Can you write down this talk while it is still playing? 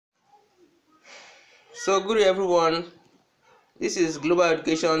So good day everyone, this is Global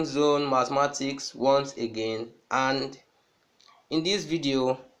Education Zone Mathematics once again, and in this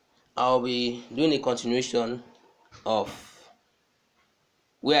video I'll be doing a continuation of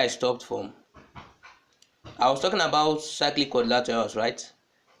where I stopped from. I was talking about cyclic quadrilaterals, right?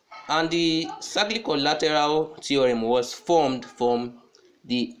 And the cyclic quadrilateral theorem was formed from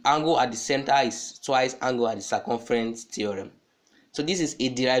the angle at the center is twice angle at the circumference theorem. So this is a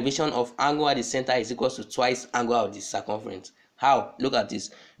derivation of angle at the center is equals to twice angle at the circumference. How? Look at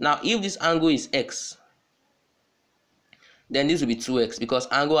this. Now, if this angle is x, then this will be 2x because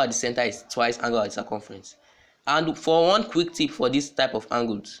angle at the center is twice angle at the circumference. And for one quick tip for this type of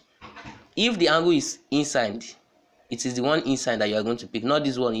angles, if the angle is inside, it is the one inside that you are going to pick, not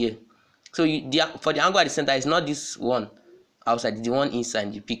this one here. So for the angle at the center, it's not this one outside, it's the one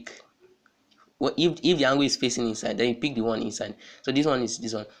inside you pick. Well, if the angle is facing inside, then you pick the one inside. So this one is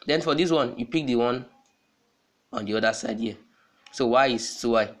this one. Then for this one, you pick the one on the other side here. So y is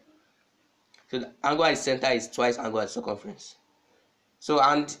 2y. So the angle at the center is twice angle at the circumference. So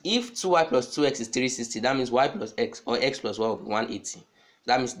and if 2y plus 2x is 360, that means y plus x or x plus y will be 180.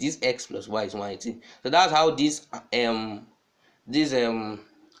 That means this x plus y is 180. So that's how these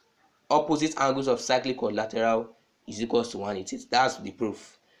opposite angles of cyclic quadrilateral is equals to 180. That's the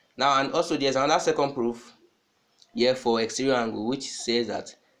proof. Now, and also there's another second proof here for exterior angle, which says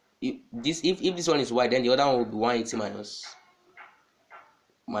that if this one is y, then the other one will be 180 minus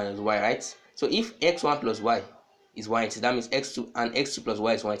y, right? So if x1 plus y is 180, that means x2, and x2 plus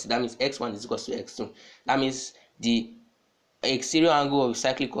y is 180, that means x1 is equals to x2. That means the exterior angle of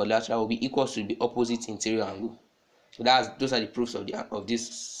cyclic quadrilateral will be equal to the opposite interior angle. So those are the proofs of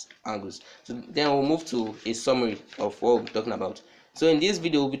these angles. So then we'll move to a summary of what we'll be talking about. So in this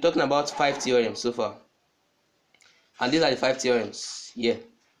video, we'll be talking about 5 theorems so far, and these are the 5 theorems here.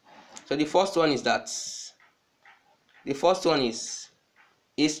 So the first one is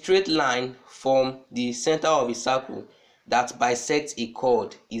a straight line from the center of a circle that bisects a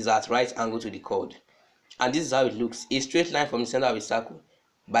chord is at right angle to the chord. And this is how it looks: a straight line from the center of a circle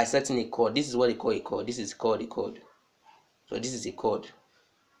bisecting a chord. This is what they call a chord. This is called a chord. So this is a chord.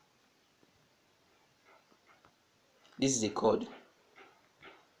 This is a chord.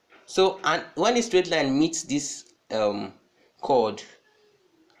 So, and when a straight line meets this chord,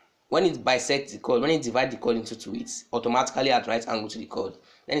 when it bisects the chord, when it divides the chord into two, it's automatically at right angle to the chord.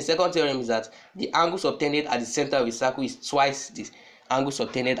 Then the second theorem is that the angle subtended at the center of a circle is twice the angle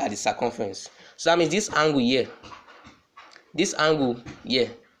subtended at the circumference. So that means this angle here, this one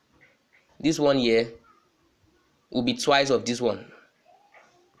here will be twice of this one.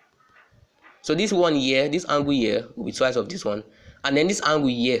 So this one here, this angle here will be twice of this one, and then this angle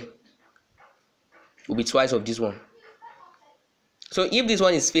here will be twice of this one. So if this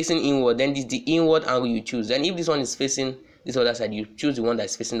one is facing inward, then this is the inward angle you choose. Then if this one is facing this other side, you choose the one that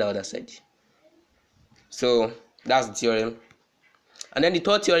is facing the other side. So that's the theorem. And then the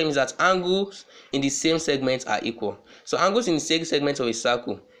third theorem is that angles in the same segment are equal. So angles in the same segment of a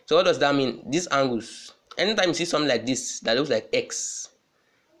circle. So what does that mean? These angles, anytime you see something like this that looks like x,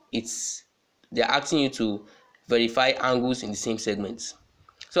 they're asking you to verify angles in the same segments.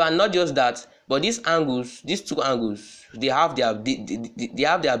 So, and not just that, but these angles, these two angles, they have their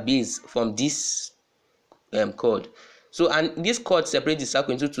base from this chord. So, and this chord separates the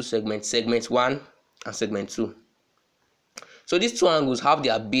circle into two segments, segment 1 and segment 2. So these two angles have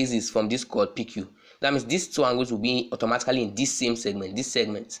their bases from this chord PQ. That means these two angles will be automatically in this same segment, this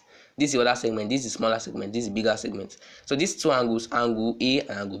segment. This is the other segment, this is the smaller segment, this is the bigger segment. So these two angles, angle A and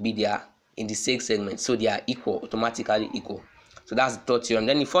angle B, they are in the same segment, so they are equal, automatically equal. So that's the third theorem.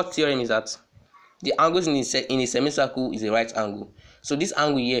 Then the fourth theorem is that the angles in a semicircle is a right angle. So this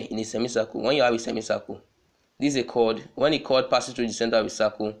angle here in a semicircle, when you have a semicircle, this is a chord. When a chord passes through the center of a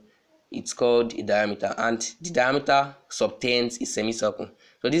circle, it's called a diameter, and the diameter subtends a semicircle.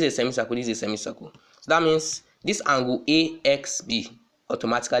 So this is a semicircle, this is a semicircle. So that means this angle AXB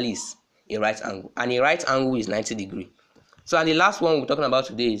automatically is a right angle, and a right angle is 90 degrees. So, and the last one we're talking about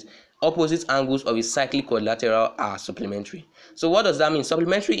today is opposite angles of a cyclic quadrilateral are supplementary. So what does that mean?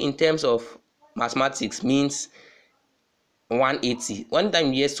 Supplementary in terms of mathematics means 180. One time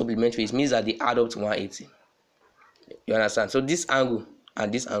you hear supplementary, it means that they add up to 180. You understand? So this angle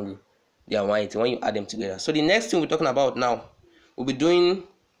and this angle, they are 180 when you add them together. So the next thing we're talking about now, we'll be doing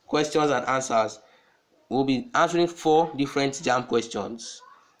questions and answers. We'll be answering 4 different JAMB questions.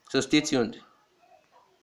 So stay tuned.